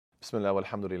Bismillah,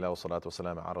 walhamdulillah, wa salatu wa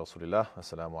salam ala rasulillah.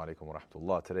 Assalamu alaikum wa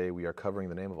rahmatullah. Today we are covering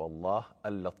the name of Allah,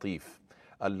 Al-Lateef.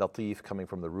 Al-Lateef coming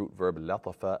from the root verb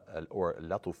latafa or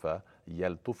latufa,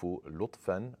 yaltufu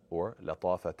lutfan or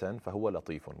latafatan, fahuwa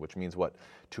latifun, which means what?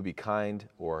 To be kind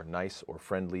or nice or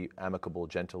friendly, amicable,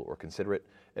 gentle or considerate.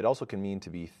 It also can mean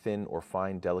to be thin or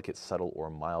fine, delicate, subtle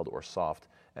or mild or soft,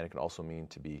 and it can also mean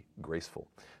to be graceful.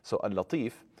 So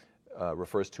Al-Lateef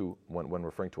refers to, when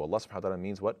referring to Allah subhanahu wa ta'ala,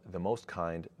 means what? The most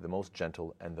kind, the most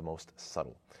gentle, and the most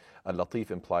subtle.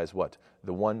 Al-Lateef implies what?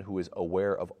 The one who is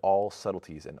aware of all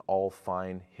subtleties and all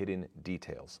fine hidden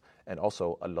details. And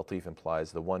also Al-Lateef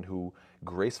implies the one who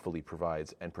gracefully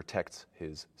provides and protects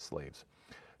his slaves.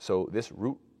 So this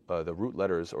root, the root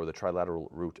letters or the trilateral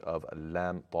root of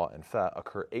Lam, Ta, and Fa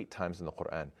occur 8 times in the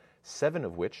Quran, 7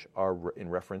 of which are in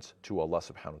reference to Allah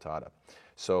subhanahu wa ta'ala.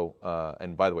 So,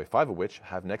 and by the way, 5 of which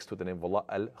have next to it the name of Allah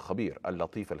Al-Khabir,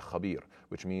 Al-Lateef Al-Khabir,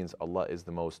 which means Allah is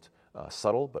the most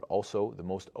subtle, but also the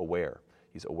most aware.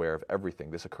 He's aware of everything.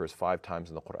 This occurs 5 times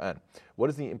in the Quran. What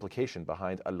is the implication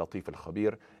behind Al-Lateef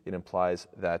Al-Khabir? It implies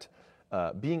that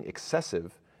being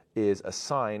excessive is a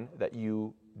sign that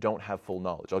you don't have full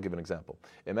knowledge. I'll give an example.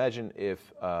 Imagine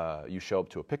if you show up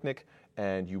to a picnic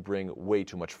and you bring way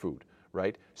too much food,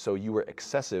 right? So you were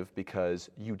excessive because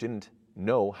you didn't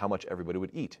know how much everybody would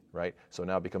eat, right? So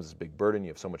now it becomes this big burden. You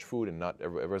have so much food and not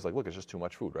everybody's like, look, it's just too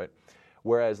much food, right?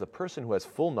 Whereas the person who has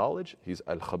full knowledge, he's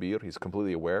al-khabir, he's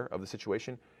completely aware of the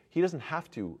situation, he doesn't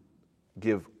have to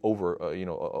give over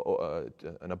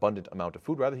an abundant amount of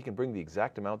food. Rather, he can bring the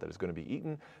exact amount that is going to be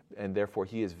eaten, and therefore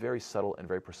he is very subtle and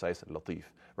very precise, lateef,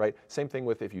 right? Same thing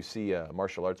with if you see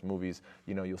martial arts movies,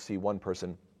 you'll see one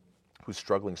person who's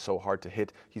struggling so hard to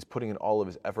hit, he's putting in all of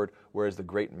his effort, whereas the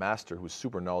great master who's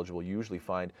super knowledgeable, you usually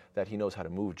find that he knows how to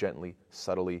move gently,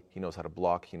 subtly, he knows how to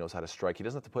block, he knows how to strike. He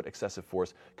doesn't have to put excessive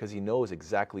force because he knows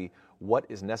exactly what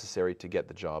is necessary to get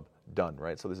the job done,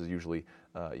 right? So this is usually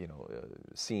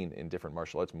seen in different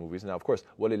martial arts movies. Now, of course,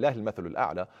 وَلِلَّهِ الْمَثَلُ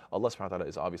الْأَعْلَى, Allah subhanahu wa ta'ala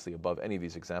is obviously above any of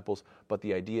these examples, but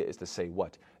the idea is to say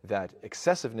what? That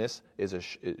excessiveness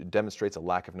it demonstrates a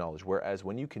lack of knowledge, whereas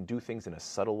when you can do things in a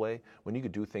subtle way, when you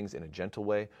can do things in a gentle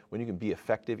way, when you can be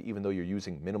effective even though you're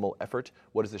using minimal effort,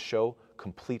 what does this show?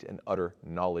 Complete and utter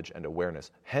knowledge and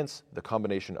awareness. Hence, the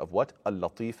combination of what?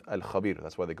 Al-Lateef, Al-Khabir.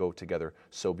 That's why they go together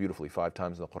so beautifully 5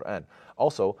 times in the Quran.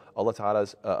 Also, Allah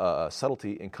Ta'ala's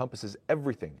subtlety encompasses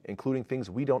everything, including things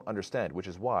we don't understand, which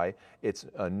is why it's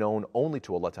known only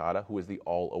to Allah Ta'ala, who is the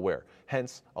all-aware.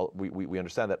 Hence, we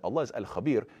understand that Allah is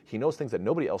Al-Khabir. He knows things that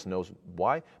nobody else knows.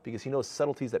 Why? Because He knows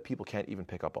subtleties that people can't even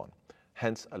pick up on.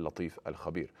 Hence Al-Lateef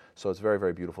Al-Khabir. So it's very,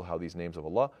 very beautiful how these names of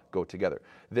Allah go together.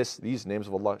 These names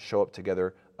of Allah show up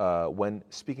together when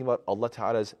speaking about Allah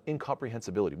Ta'ala's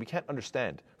incomprehensibility. We can't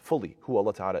understand fully who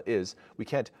Allah Ta'ala is. We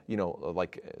can't,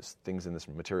 like things in this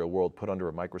material world, put under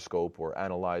a microscope or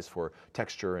analyze for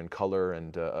texture and color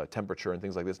and temperature and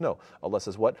things like this. No. Allah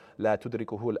says what? لا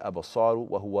تدركه الأبصار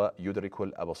وهو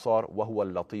يدرك الأبصار وهو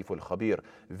اللطيف الخبير.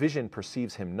 Vision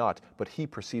perceives Him not, but He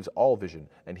perceives all vision,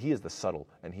 and He is the subtle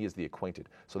and He is the acquainted.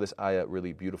 So this ayah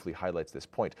really beautifully highlights this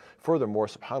point. Furthermore,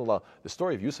 subhanAllah, the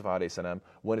story of Yusuf alayhi salam,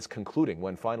 when it's concluding,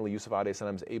 when finally Yusuf alayhi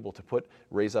salam is able to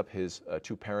raise up his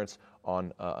 2 parents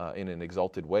on in an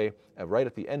exalted way, right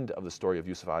at the end of the story of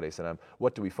Yusuf alayhi salam,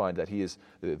 what do we find? That he is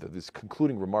this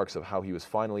concluding remarks of how he was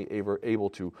finally able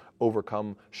to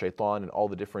overcome shaitan and all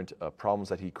the different problems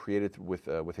that he created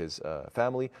with his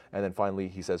family, and then finally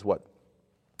he says what?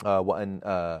 وأن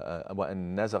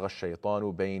نزغ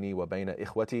الشيطان بيني وبين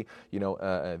إخوتي,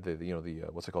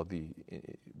 what's it called,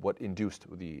 what induced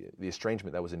the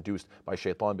estrangement that was induced by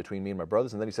shaitan between me and my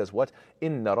brothers. And then he says what?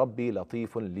 إن ربي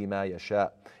لطيف لما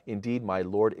يشاء. Indeed, my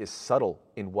Lord is subtle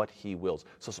in what He wills.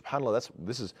 So subhanAllah,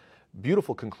 this is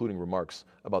beautiful concluding remarks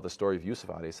about the story of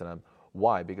Yusuf alayhi salam.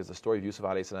 Why? Because the story of Yusuf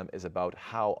alayhi salam is about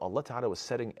how Allah Ta'ala was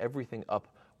setting everything up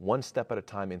one step at a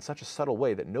time in such a subtle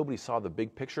way that nobody saw the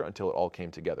big picture until it all came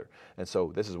together. And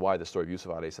so this is why the story of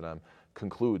Yusuf alayhi salam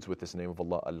concludes with this name of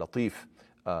Allah, Al-Lateef,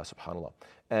 subhanAllah.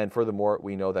 And furthermore,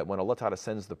 we know that when Allah Ta'ala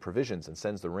sends the provisions and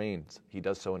sends the rains, He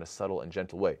does so in a subtle and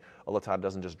gentle way. Allah Ta'ala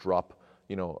doesn't just drop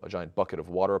a giant bucket of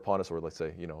water upon us, or let's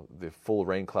say, the full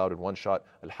rain cloud in one shot,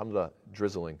 alhamdulillah,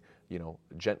 drizzling,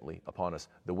 gently upon us.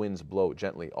 The winds blow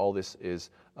gently. All this is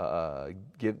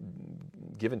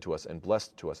given to us and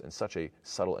blessed to us in such a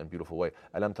subtle and beautiful way.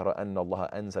 أَلَمْ تَرَ أَنَّ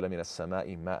اللَّهَ أَنزَلَ مِنَ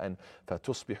السَّمَاءِ مَاءً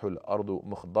فَتُصْبِحُ الْأَرْضُ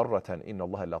مُخْضَرَّةً إِنَّ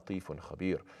اللَّهَ لَطِيفٌ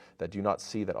خَبِيرٌ. That do you not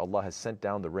see that Allah has sent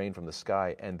down the rain from the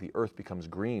sky and the earth becomes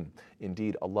green?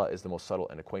 Indeed, Allah is the most subtle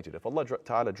and acquainted. If Allah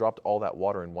Ta'ala dropped all that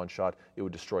water in one shot, it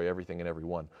would destroy everything and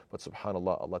everyone. But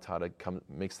subhanAllah, Allah Ta'ala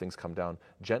makes things come down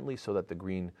gently so that the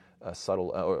green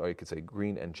subtle, or you could say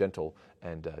green and gentle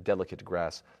and delicate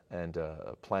grass and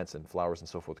plants and flowers and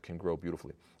so forth can grow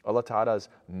beautifully. Allah Ta'ala's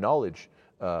knowledge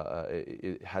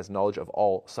has knowledge of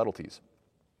all subtleties.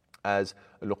 As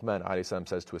Luqman alayhi salam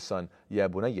says to his son, Ya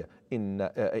bunayya,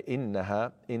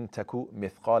 innaha in taku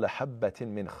mithqala habbatin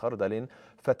min khardalin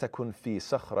fatakun fi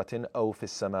sakhratin aw fi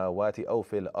samawati aw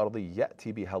fil ardi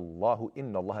ya'ti biha Allahu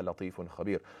inna Allah latifun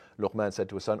khabir. Luqman said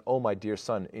to his son, Oh my dear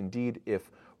son, indeed if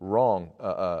wrong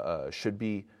should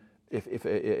be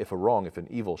if an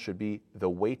evil should be the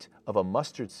weight of a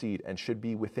mustard seed and should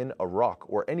be within a rock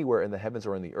or anywhere in the heavens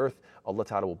or in the earth, Allah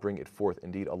Ta'ala will bring it forth.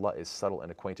 Indeed, Allah is subtle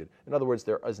and acquainted. In other words,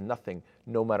 there is nothing,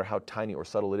 no matter how tiny or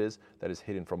subtle it is, that is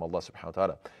hidden from Allah Subhanahu wa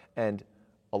Ta'ala. And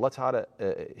Allah Ta'ala,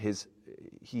 He's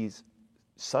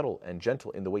subtle and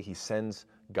gentle in the way He sends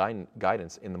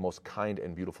guidance in the most kind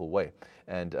and beautiful way.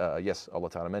 And yes, Allah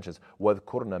Ta'ala mentions,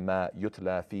 وَاذْكُرْنَ مَا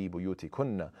يُتْلَى فِي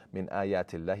بُيُوتِكُنَّ مِنْ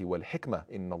آيَاتِ اللَّهِ وَالْحِكْمَةِ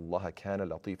إِنَّ اللَّهَ كَانَ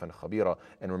لَطِيفًا خَبِيرًا.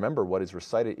 And remember what is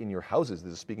recited in your houses.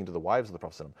 This is speaking to the wives of the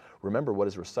Prophet. Remember what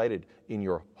is recited in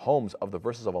your homes of the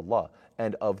verses of Allah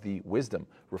and of the wisdom.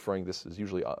 Referring, this is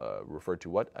usually referred to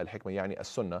what? Al-Hikmah yani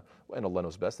as-Sunnah, and Allah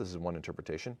knows best. This is one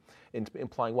interpretation.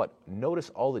 Implying what? Notice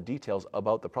all the details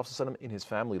about the Prophet in his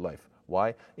family life.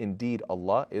 Why? Indeed,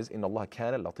 Allah is, in Allah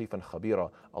kana latifan khabira.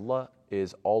 Allah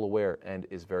is all aware and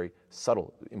is very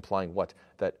subtle, implying what?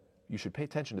 That you should pay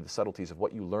attention to the subtleties of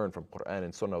what you learn from Quran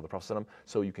and Sunnah of the Prophet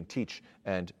so you can teach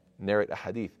and narrate a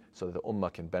hadith so that the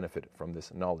ummah can benefit from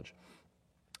this knowledge.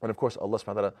 And of course, Allah subhanahu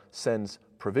wa ta'ala sends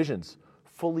provisions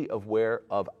fully aware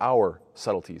of our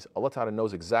subtleties. Allah Ta'ala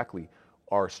knows exactly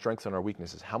our strengths and our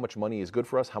weaknesses, how much money is good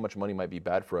for us, how much money might be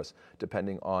bad for us,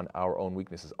 depending on our own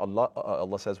weaknesses.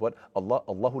 Allah says what? Allahu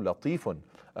latifun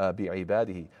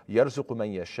bi'ibadihi yarzuqu man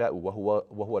yasha'u wa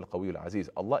huwa al-qawiyyul aziz.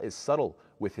 Allah is subtle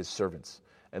with His servants.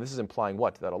 And this is implying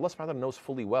what? That Allah subhanahu wa ta'ala knows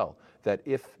fully well that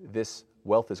if this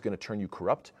wealth is going to turn you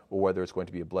corrupt or whether it's going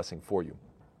to be a blessing for you.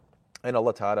 And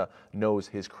Allah Ta'ala knows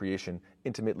His creation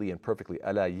intimately and perfectly.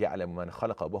 أَلَا يَعْلَمُ مَنْ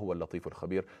خَلَقَ وَهُوَ اللَّطِيفُ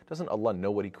الْخَبِيرُ. Doesn't Allah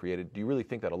know what He created? Do you really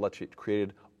think that Allah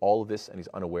created all of this and He's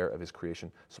unaware of His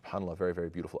creation? SubhanAllah, very, very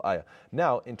beautiful ayah.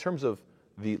 Now, in terms of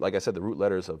like I said, the root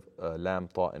letters of Lam,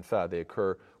 Ta, and Fa, they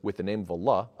occur with the name of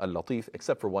Allah, Al-Lateef,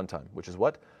 except for one time, which is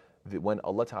what? When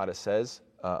Allah Ta'ala says,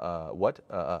 what?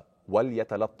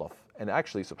 وَلْيَتَلَطَّفْ. And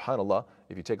actually, SubhanAllah,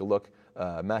 if you take a look,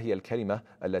 ما هي الكلمة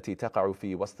التي تقع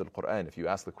في وسط القرآن. If you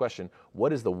ask the question,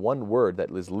 what is the one word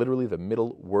that is literally the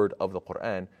middle word of the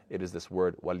Quran? It is this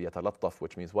word وَلْيَتَلَطَّفْ,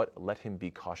 which means what? Let him be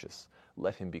cautious.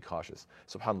 Let him be cautious.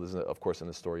 SubhanAllah, this is of course in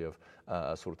the story of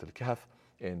Surah Al-Kahf,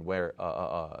 in where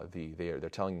they're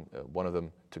telling one of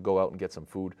them to go out and get some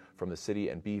food from the city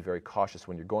and be very cautious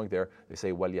when you're going there. They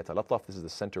say وَلْيَتَلَطَّفْ. This is the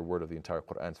center word of the entire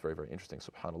Quran. It's very, very interesting.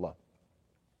 SubhanAllah.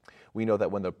 We know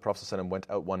that when the Prophet ﷺ went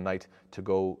out one night to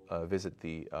go visit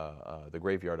the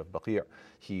graveyard of Baqi',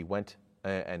 he went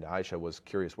and Aisha was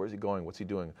curious, where's he going, what's he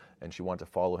doing? And she wanted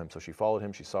to follow him, so she followed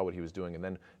him, she saw what he was doing, and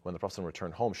then when the Prophet ﷺ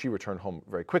returned home, she returned home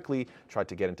very quickly, tried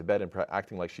to get into bed and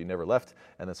acting like she never left,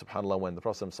 and then subhanAllah, when the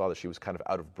Prophet ﷺ saw that she was kind of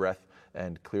out of breath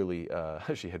and clearly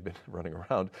she had been running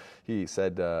around, he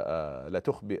said, لا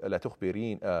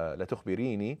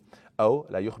تخبريني أو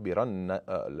لا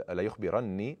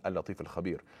يخبرني اللطيف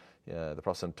الخبير. The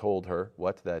Prophet told her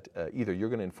that either you're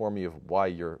going to inform me of why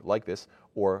you're like this,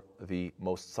 or the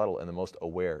most subtle and the most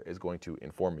aware is going to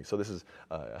inform me. So this is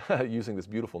using this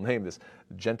beautiful name, this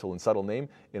gentle and subtle name,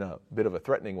 in a bit of a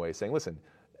threatening way, saying, listen,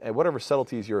 whatever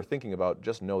subtleties you're thinking about,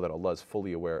 just know that Allah is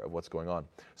fully aware of what's going on.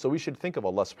 So we should think of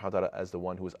Allah subhanahu wa ta'ala as the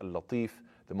one who is Al-Lateef,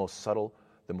 the most subtle,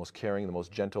 the most caring, the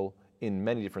most gentle, in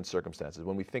many different circumstances.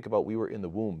 When we think about we were in the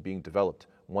womb being developed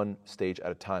one stage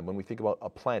at a time, when we think about a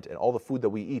plant and all the food that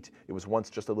we eat, it was once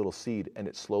just a little seed and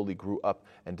it slowly grew up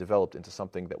and developed into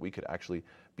something that we could actually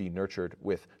be nurtured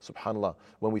with. SubhanAllah.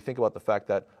 When we think about the fact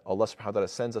that Allah subhanahu wa ta'ala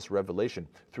sends us revelation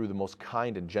through the most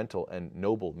kind and gentle and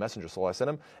noble Messenger sallallahu alaihi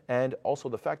wasallam, and also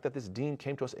the fact that this deen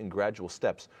came to us in gradual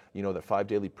steps. You know that 5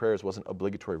 daily prayers wasn't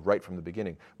obligatory right from the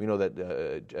beginning. We know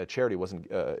that charity wasn't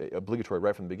obligatory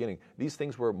right from the beginning. These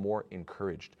things were more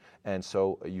encouraged. And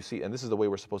so you see, and this is the way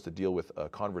we're supposed to deal with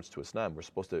converts to Islam. We're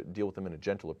supposed to deal with them in a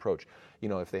gentle approach. You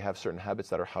know, if they have certain habits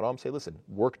that are haram, say, listen,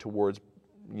 work towards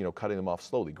cutting them off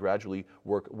slowly, gradually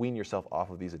wean yourself off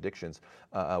of these addictions.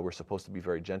 We're supposed to be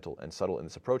very gentle and subtle in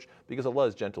this approach because Allah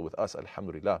is gentle with us,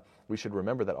 alhamdulillah. We should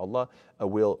remember that Allah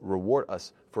will reward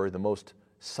us for the most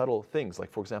subtle things,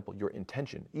 like for example, your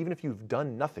intention. Even if you've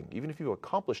done nothing, even if you've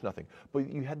accomplished nothing,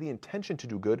 but you had the intention to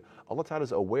do good, Allah Ta'ala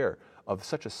is aware of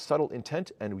such a subtle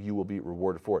intent and you will be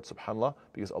rewarded for it, subhanAllah,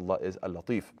 because Allah is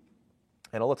Al-Lateef.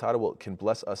 And Allah Ta'ala can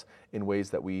bless us in ways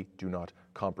that we do not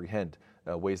comprehend.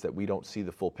 ways that we don't see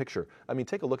the full picture. I mean,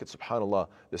 take a look at, subhanAllah,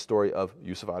 the story of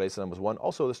Yusuf alayhi salam was one.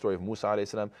 Also the story of Musa alayhi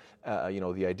salam,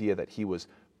 the idea that he was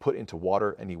put into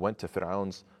water and he went to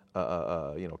Fir'aun's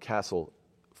castle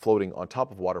floating on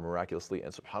top of water miraculously.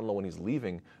 And subhanAllah, when he's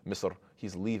leaving Misr,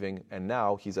 he's leaving, and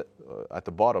now he's at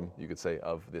the bottom, you could say,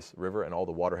 of this river, and all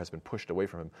the water has been pushed away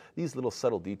from him. These little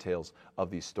subtle details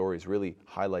of these stories really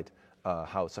highlight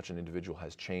how such an individual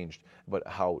has changed, but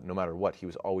how no matter what, he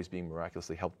was always being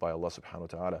miraculously helped by Allah subhanahu wa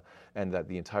ta'ala, and that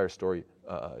the entire story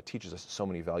teaches us so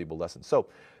many valuable lessons. So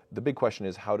the big question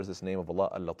is, how does this name of Allah,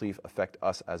 Al-Lateef, affect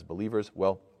us as believers?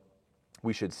 Well,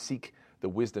 we should seek the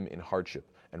wisdom in hardship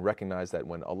and recognize that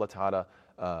when Allah Ta'ala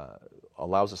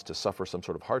allows us to suffer some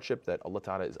sort of hardship, that Allah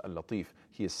Ta'ala is Al-Lateef,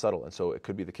 He is subtle. And so it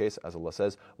could be the case, as Allah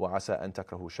says, وَعَسَىٰ أَن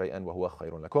تَكْرَهُ شَيْئًا وَهُوَ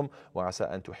خَيْرٌ لَكُمْ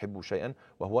وَعَسَىٰ أَن تُحِبُّوا شَيْئًا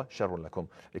وَهُوَ شَرٌ لَكُمْ.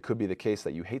 It could be the case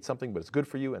that you hate something but it's good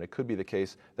for you, and it could be the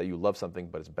case that you love something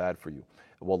but it's bad for you.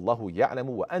 وَاللَّهُ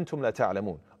يَعْلَمُ وَأَنْتُمْ لَا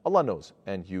تَعْلَمُونَ. Allah knows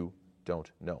and you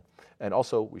don't know. And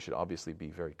also, we should obviously be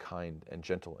very kind and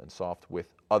gentle and soft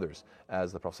with others.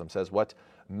 As the Prophet says, what?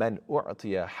 مَنْ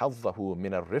أُعْطِيَ حَظَّهُ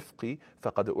مِنَ الرِّفْقِ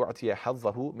فَقَدْ أُعْطِيَ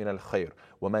حَظَّهُ مِنَ الْخَيْرِ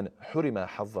وَمَنْ حُرِمَ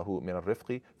حَظَّهُ مِنَ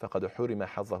الرِّفْقِ فَقَدْ حُرِمَ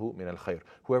حَظَّهُ مِنَ الْخَيْرِ.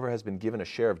 Whoever has been given a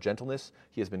share of gentleness,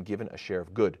 he has been given a share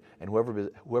of good. And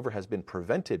whoever has been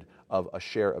prevented of a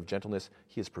share of gentleness,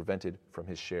 he is prevented from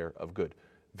his share of good.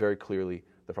 Very clearly,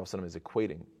 the Prophet is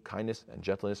equating kindness and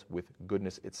gentleness with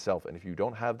goodness itself. And if you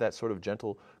don't have that sort of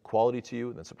gentle quality to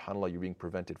you, then subhanAllah, you're being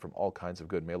prevented from all kinds of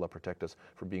good. May Allah protect us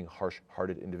from being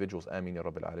harsh-hearted individuals. Ameen ya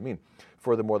Rabbil Alameen.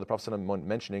 Furthermore, the Prophet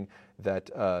mentioning that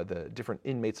the different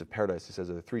inmates of paradise, he says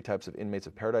there are 3 types of inmates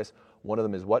of paradise. One of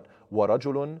them is what?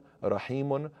 وَرَجُلٌ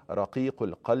رَحِيمٌ رَقِيقُ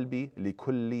الْقَلْبِ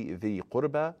لِكُلِّ ذِي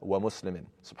قُرْبَى وَمُسْلِمٍ.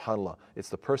 SubhanAllah, it's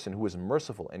the person who is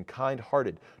merciful and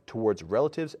kind-hearted towards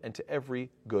relatives and to every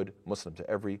good Muslim, to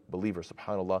every believer.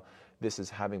 SubhanAllah, this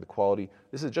is having the quality,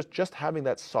 this is just having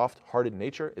that soft-hearted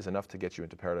nature is enough to get you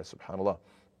into paradise. SubhanAllah.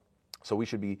 So we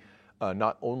should be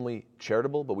not only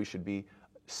charitable, but we should be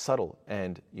subtle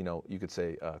and, you could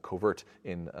say covert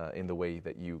in the way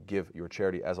that you give your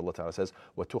charity, as Allah Ta'ala says,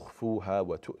 وَتُخْفُوهَا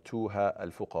وَتُؤْتُوهَا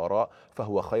الْفُقَرَاءَ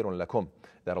فَهُوَ خَيْرٌ لَكُمْ.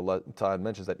 That Allah Ta'ala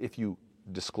mentions that if you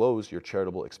disclose your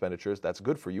charitable expenditures, that's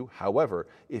good for you. However,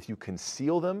 if you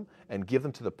conceal them and give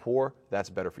them to the poor, that's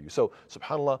better for you. So,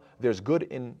 subhanAllah, there's good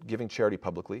in giving charity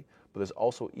publicly, but there's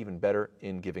also even better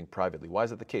in giving privately. Why is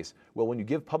that the case? Well, when you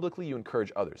give publicly, you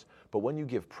encourage others. But when you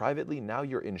give privately, now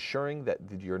you're ensuring that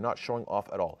you're not showing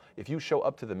off at all. If you show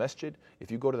up to the masjid, if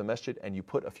you go to the masjid and you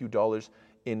put a few dollars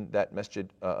in that masjid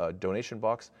donation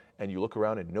box and you look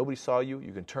around and nobody saw you,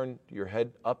 you can turn your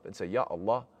head up and say, Ya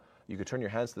Allah. You could turn your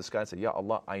hands to the sky and say, Ya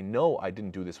Allah, I know I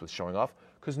didn't do this with showing off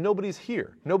because nobody's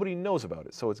here. Nobody knows about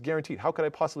it. So it's guaranteed. How could I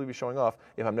possibly be showing off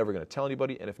if I'm never going to tell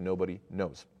anybody and if nobody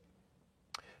knows?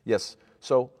 Yes,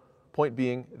 so point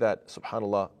being that,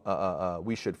 subhanAllah,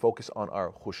 we should focus on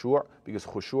our khushu', because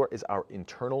khushu' is our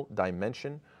internal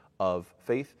dimension of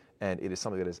faith, and it is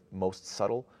something that is most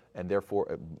subtle, and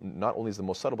therefore not only is the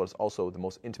most subtle, but it's also the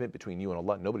most intimate between you and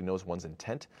Allah. Nobody knows one's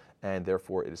intent, and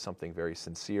therefore it is something very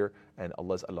sincere, and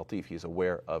Allah is Al-Lateef, He is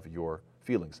aware of your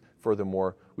feelings.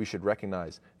 Furthermore, we should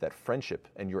recognize that friendship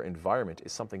and your environment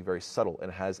is something very subtle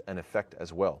and has an effect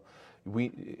as well.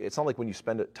 It's not like when you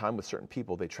spend time with certain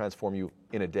people, they transform you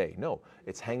in a day. No,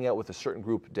 it's hanging out with a certain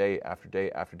group day after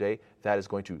day after day that is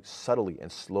going to subtly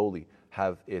and slowly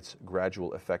have its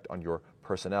gradual effect on your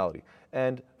personality.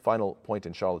 And final point,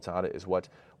 inshallah ta'ala, is what?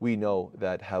 We know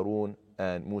that Harun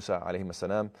and Musa alayhim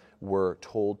salam were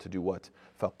told to do what?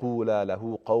 فَقُولَا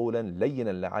لَهُ قَوْلًا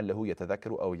لَيِّنًا لَعَلَّهُ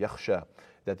يَتَذَكَّرُ أَوْ يَخْشَى.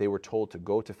 That they were told to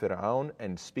go to Fir'aun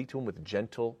and speak to him with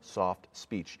gentle, soft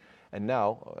speech. And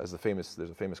now, there's a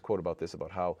famous quote about this,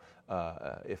 about how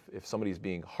if somebody is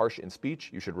being harsh in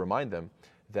speech, you should remind them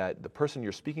that the person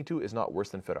you're speaking to is not worse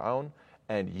than Fir'aun,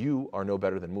 and you are no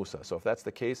better than Musa. So if that's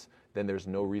the case, then there's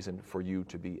no reason for you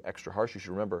to be extra harsh. You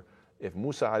should remember, if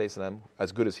Musa alayhi salam,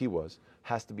 as good as he was,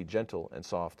 has to be gentle and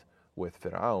soft with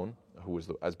Fir'aun, who was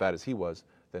as bad as he was,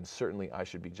 then certainly I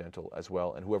should be gentle as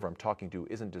well. And whoever I'm talking to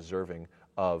isn't deserving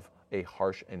of a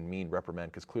harsh and mean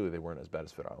reprimand, because clearly they weren't as bad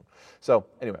as Fir'aun. So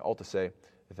anyway, all to say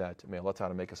that may Allah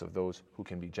Ta'ala make us of those who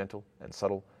can be gentle and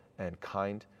subtle and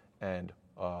kind and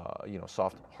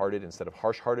soft-hearted instead of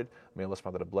harsh-hearted. May Allah subhanahu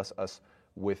wa ta'ala bless us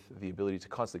with the ability to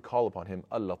constantly call upon Him,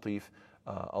 Al-Lateef,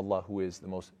 Allah who is the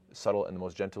most subtle and the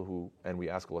most gentle, and we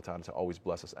ask Allah Ta'ala to always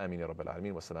bless us. Ameen ya Rabbil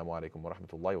Alameen. Wassalamu alaikum wa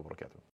rahmatullahi wa barakatuh.